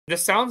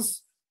this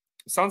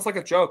sounds like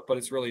a joke, but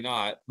it's really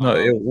not. No,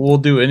 we'll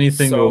do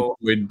anything to So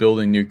avoid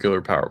building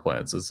nuclear power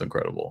plants. It's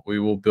incredible. We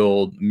will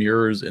build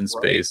mirrors in right.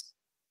 space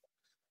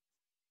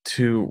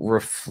to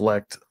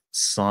reflect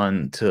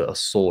sun to a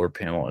solar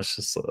panel. It's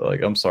just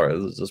like, I'm sorry,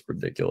 this is just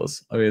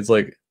ridiculous. I mean, it's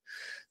like,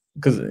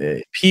 because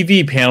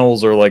PV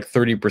panels are like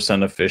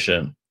 30%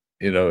 efficient,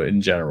 you know,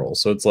 in general.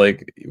 So it's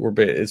like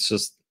it's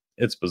just,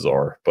 it's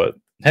bizarre. But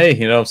hey,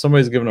 you know, if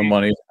somebody's giving them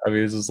money, I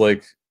mean, it's just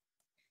like,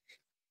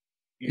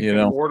 you you can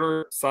know,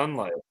 order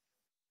sunlight.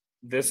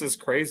 This is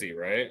crazy,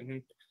 right?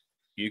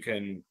 You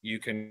can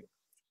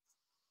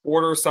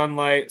order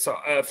sunlight. So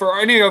for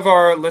any of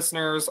our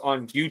listeners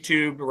on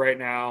YouTube right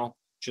now,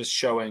 just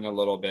showing a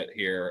little bit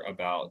here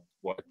about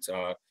what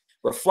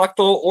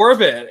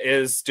ReflectOrbit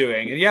is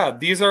doing. And yeah,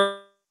 these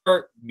are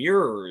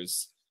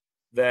mirrors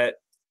that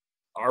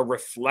are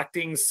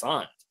reflecting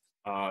sun.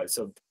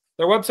 So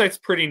their website's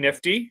pretty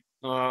nifty.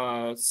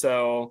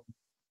 So,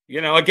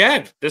 you know,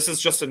 again, this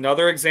is just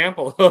another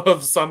example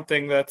of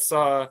something that's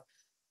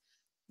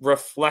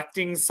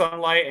reflecting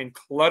sunlight and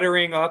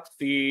cluttering up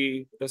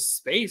the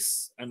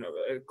space and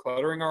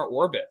cluttering our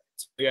orbit.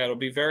 So, yeah, it'll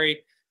be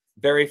very,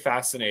 very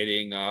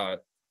fascinating.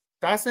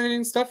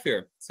 Fascinating stuff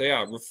here. So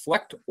yeah,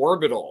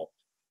 ReflectOrbital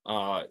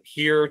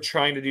here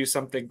trying to do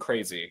something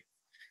crazy,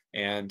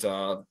 and you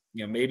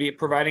know, maybe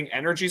providing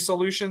energy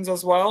solutions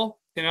as well.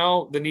 You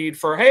know, the need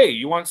for, hey,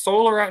 you want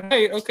solar at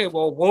night? Okay,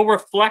 well, we'll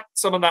reflect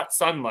some of that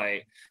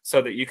sunlight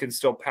so that you can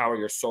still power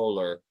your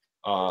solar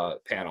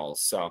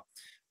panels. So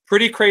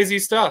pretty crazy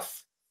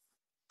stuff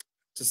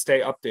to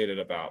stay updated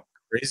about.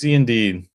 crazy indeed.